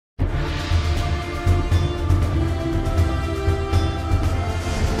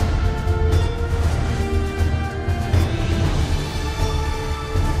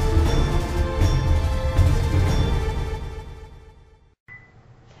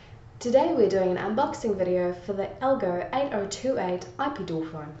Today we're doing an unboxing video for the Algo 8028 IP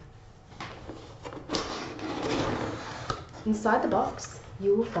Doorphone. Inside the box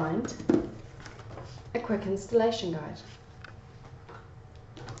you will find a quick installation guide,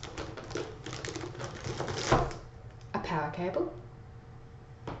 a power cable,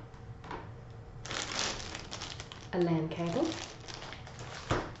 a LAN cable,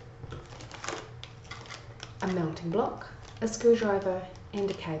 a mounting block, a screwdriver and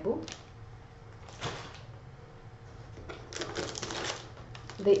a cable,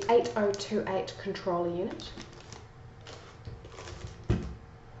 the 8028 controller unit,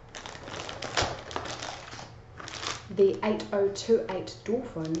 the 8028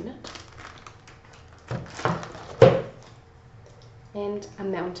 Doorphone unit, and a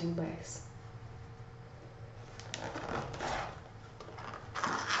mounting base.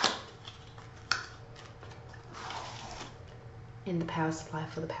 And the power supply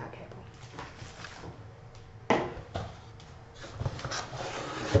for the power cable.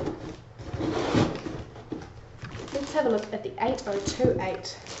 Let's have a look at the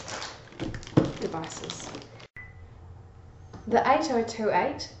 8028 devices. The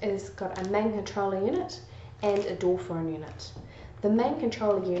 8028 has got a main controller unit and a Doorphone unit. The main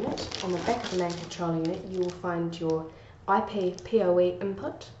controller unit, on the back of the main controller unit, you will find your IP PoE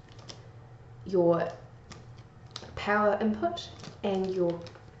input, your power input and your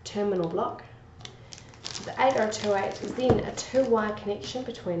terminal block. The 8028 is then a two-wire connection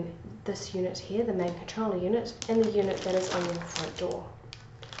between this unit here, the main controller unit, and the unit that is on your front door.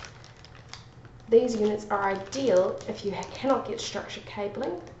 These units are ideal if you cannot get structured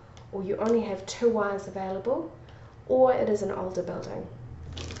cabling, or you only have two wires available, or it is an older building.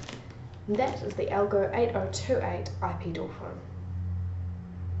 And that is the Algo 8028 IP Doorphone.